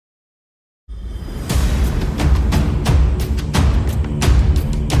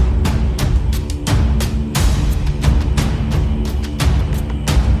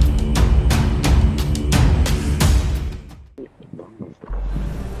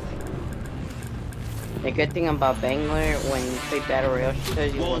The good thing about Bangler, when you play Battle Royale, she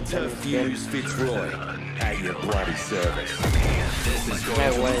tells you what Walter Fuse Fitzroy at your bloody service. This is no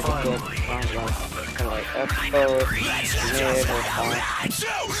going to what be is fun. good. Kind of like exposed, mid, or fine.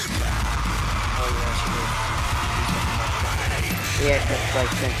 Yeah, cause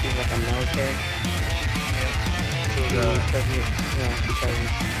like since she's like a military.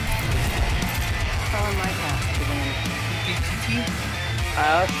 Follow my path to the end.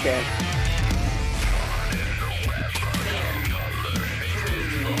 Oh shit.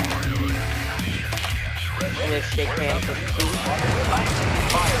 Let's shake hands with two.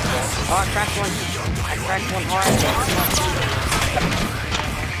 Oh, I cracked one. I cracked one hard.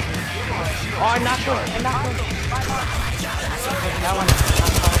 Oh, I knocked one. That one.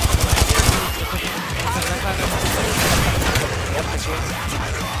 Yep, that's it.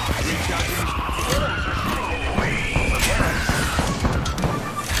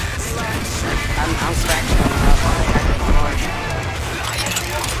 I'm cracking one up.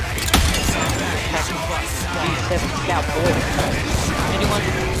 D7 scout boy. Anyone?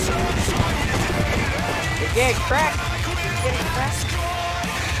 You're getting cracked. You're getting cracked.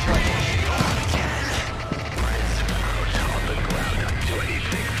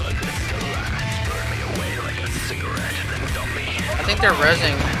 I think they're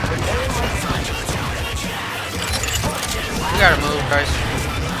rezzing. You gotta move, guys.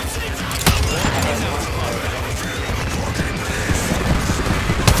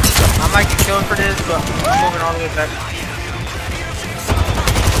 I might get killed for this, but I'm moving all the way back.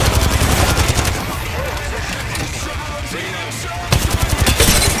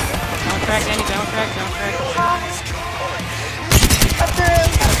 Don't crack, Danny. Don't crack.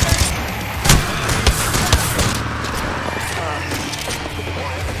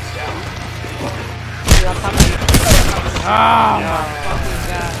 Oh!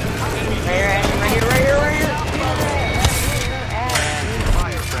 Right here.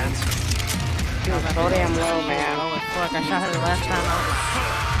 Dude, so damn low, man. Oh, fuck. I shot her the last time out.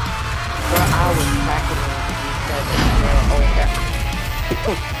 Bro, I was cracking it.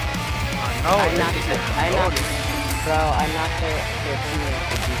 Oh, I knocked her to a teammate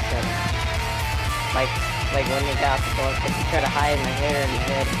with D7. Like when they got the ball, if you try to hide and I hit her in the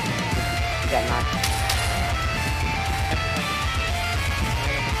head, you got knocked.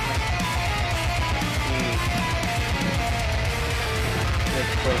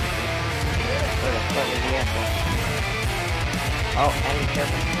 Where the fuck is the asshole? Oh, and be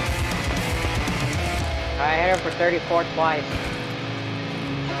careful. I hit her for 34 twice.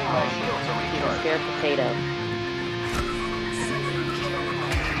 Scared potato.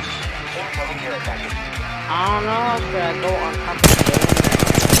 I don't know, should I go on top of the game?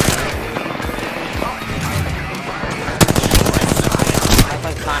 I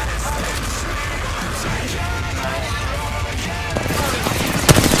think not.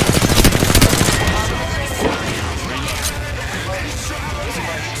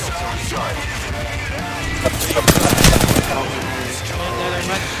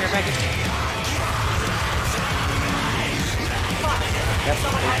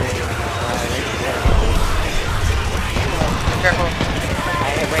 careful.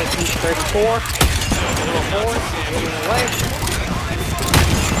 I hit right piece 34. A little more. Moving away.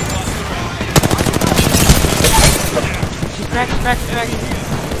 She's cracked.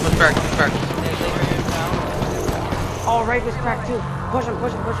 What's cracked? Oh, right was cracked too. Push him.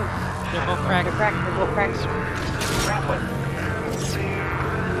 They're both cracked. They're both cracked.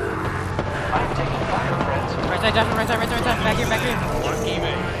 Right side, Joshua, right side. Back here.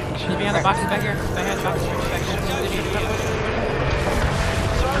 He's behind the boxes, back here. Back here.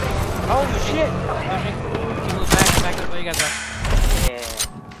 Oh shit! Pushing. Keep moving back up where you guys are.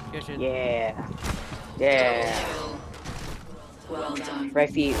 Good shit. Yeah. Well done. Right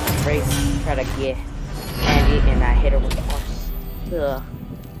try to get Andy and I hit her with the arse. Ugh.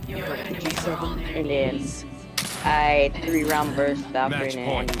 And then I 3-round burst Valkyrie and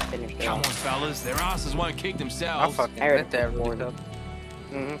Andy finished it. Come on, fellas. Their asses won't kick I themselves. fucking I heard lit that really up.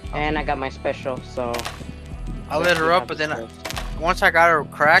 And I got my special, so I lit her up, but then once I got her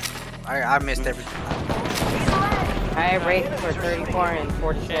cracked, I missed everything. I rate for 34 and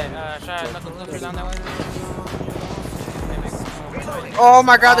 46. Shit, shot knuckle clippers down that way. Oh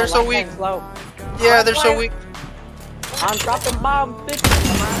my god, they're so weak. Slow. Yeah, they're so weak. I'm dropping bombs, bitch.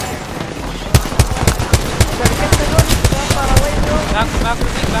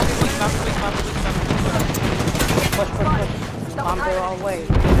 Push. Bombs are all the way. Wait.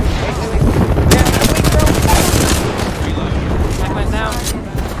 Back went down.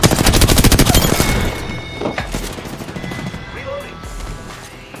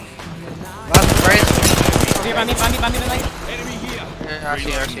 Last brace. here, by me, like. Enemy here. Yeah, I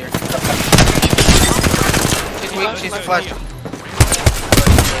see her. She's weak, she's flushed.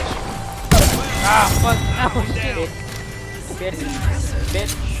 Ah, fuck. Oh, shit.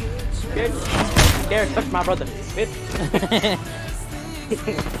 Bitch. Dare touch my brother. Bitch.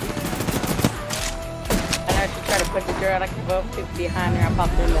 And I should try to push the girl. I can go behind her. I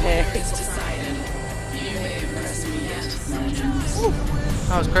popped her in the head. It's decided. You may impress me yet, legends.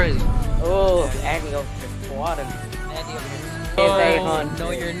 That was crazy. Oh, Andy over the water. Oh, Hon.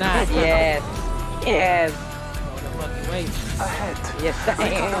 no, you're not. Yes. Yes. No, fucking wait. Yes, I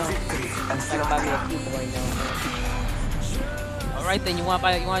am. Talk about me a keyboard now. All right, then you want to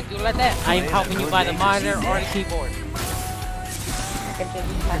do it like that? I am helping you buy the monitor or the keyboard. I can just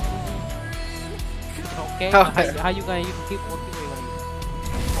use my TV. Okay. Oh. How you gonna use the keyboard? What keyboard you gonna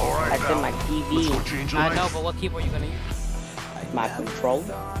use? I said my TV. I know, but what keyboard you gonna use? My controller.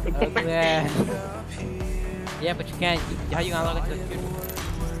 Yeah. Yeah, but you can't. How you gonna log into the computer?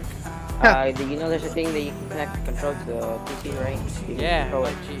 Do you know there's a thing that you can connect the control to the PC, right? You can Yeah, control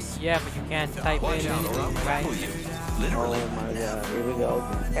but it. you can't type in anything, right? Oh my god, here we go.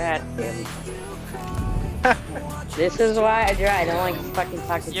 God damn it. This is why I don't like fucking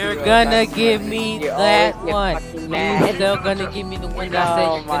talking to you. You're gonna give me You're that always one. fucking You mad. still gonna give me the one that I said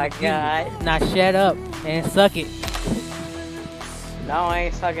Oh you're my gonna give me. god. Now shut up and suck it. No, I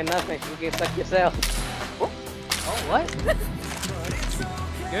ain't sucking nothing. You can suck yourself. Oh, what?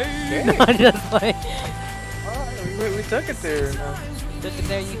 No, I'm just like, We took it there. look at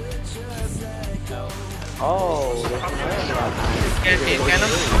there, you. Oh, there's another one. Can you scan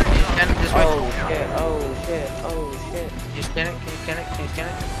him? Scan him this way. Oh shit, oh shit, oh shit. Can you scan it? Can you scan it? Can you scan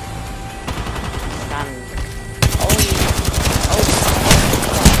it? Done.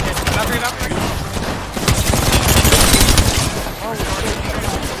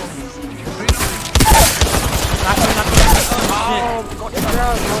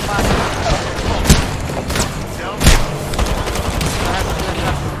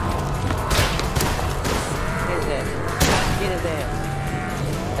 Get his ass.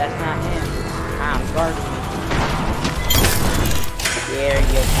 That's not him. I'm guarding him. There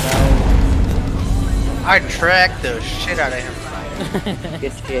you I tracked the shit out of him. go.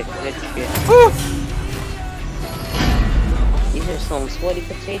 Good shit, good shit. These are some sweaty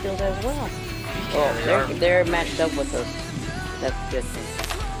potatoes as well. Oh, they're matched up with us. That's a good thing.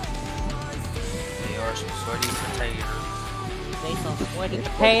 They are some sweaty potatoes. They some sweaty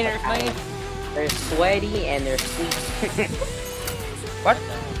potatoes, man. They're sweaty and they're sweet. What?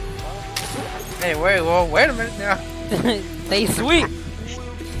 Hey, wait a minute now. They sweet.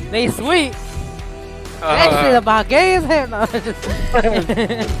 They sweet. That shit about gay as hell. No,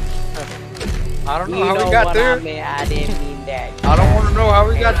 I don't know You how know we got what there. I mean. I didn't mean that. I don't want to know how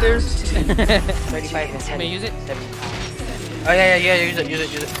we got there. 35 and 10. May I use it? 75. Oh yeah, use it.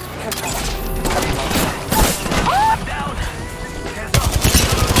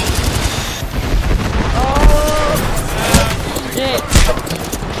 Shit.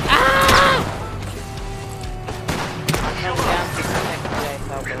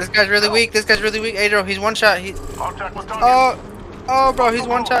 This guy's really weak. Adro, he's one shot. Oh, bro, he's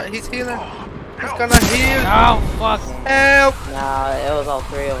one shot. He's healing. He's gonna heal. Oh, fuck. Help! No, it was all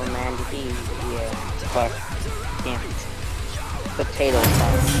three of them, man. Yeah, fuck. Damn. Potato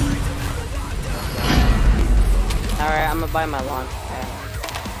sauce. Alright, I'm gonna buy my launch pad.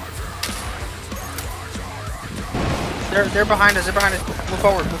 They're behind us. Move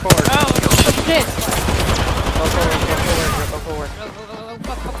forward. Oh, shit. Go forward.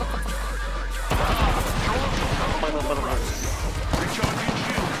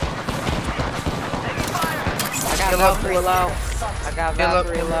 I got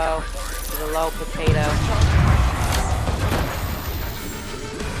Valkyrie low. He's a low potato.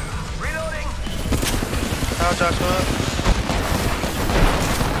 Oh, Joshua.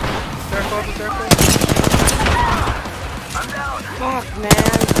 Careful. Fuck,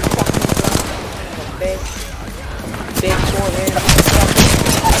 man. Big forehead.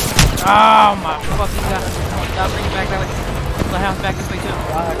 Oh, my fucking god. Stop bringing back that way. The house back this way, too.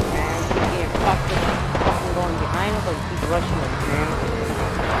 Fuck, man. Keep getting fucking going behind us or keep rushing us, man.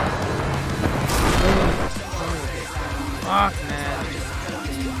 Fuck, man.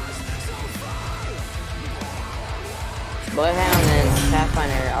 Bloodhound and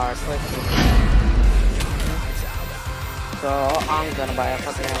Pathfinder are quick. So I'm gonna buy a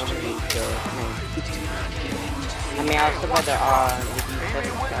fucking LMG. I mean, I'll still buy the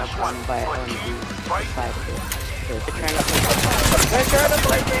one by LMG 5. They're trying to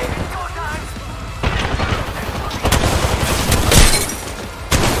play game.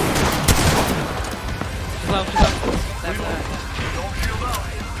 Slow.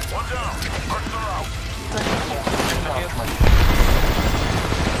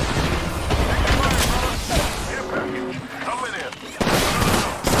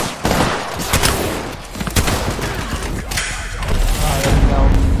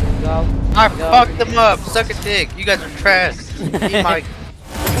 I fucked them up. Suck a dick. You guys are trash. Eat my.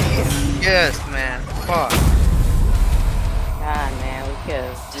 Yes, man. Fuck. God, man, we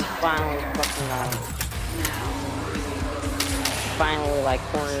could've finally finally, like,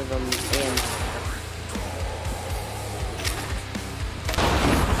 cornered them in.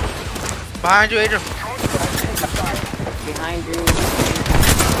 Behind you, Adrian. Behind you.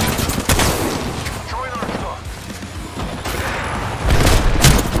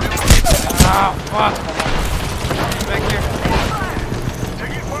 Oh, fuck. Back here.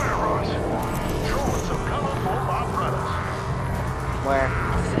 Where?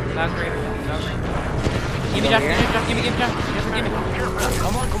 Valkyrie. Give me Josh, give me Josh.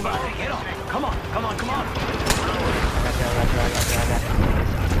 Come on, come back. Get up. Come on. Come on.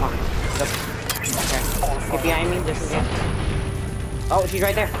 Go. Okay. Get behind me, just again. Oh, she's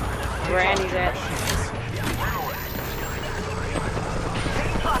right there. Where Andy's at.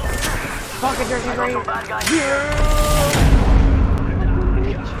 Fuck it, there's right here.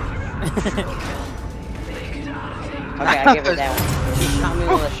 Okay, I give her that one. She shot me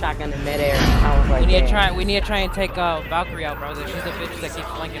with a shotgun in midair. I was like, we need to try and take Valkyrie out, bro. She's a bitch that keeps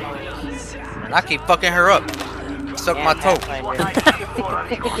flanking all of us. And I keep fucking her up. Suck my toe.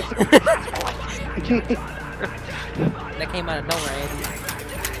 That came out of nowhere, Andy.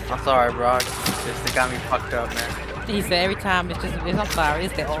 I'm sorry, bro. They got me fucked up, man. He said every time I'm sorry,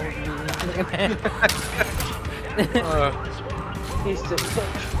 it's the old me. Look at that. He's just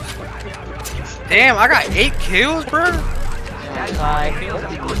Damn, I got 8 kills, bro.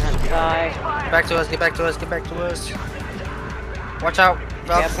 die. Back to us, get back to us, get back to us. Watch out.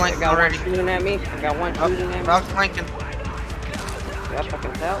 Val's flanking got already. one shooting at me. I got one shooting at me. Val's flanking. Yeah,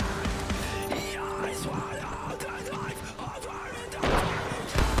 fucking tell.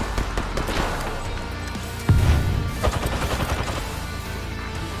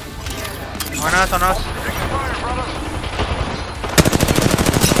 On us, on us.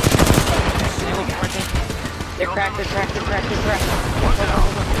 They're cracked.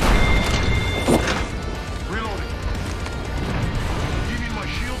 Reloading. You need my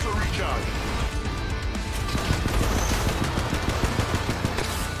shield to recharge.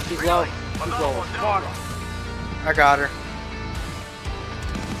 She's low. Fuck. I got her.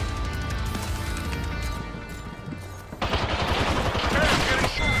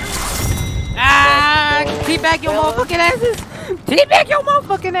 Ah! Teabag your motherfucking asses! Teabag your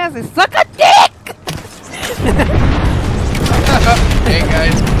motherfucking asses! Suck a dick! Hey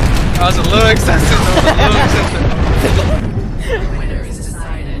guys, that was a little excessive. The winner is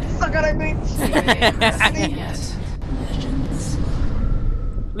decided. Suck at me. Yes.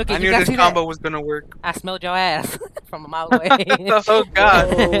 Look I at knew you guys this see combo that? was gonna work. I smelled your ass from a mile away. Oh god.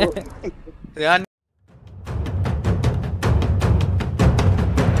 Yeah, I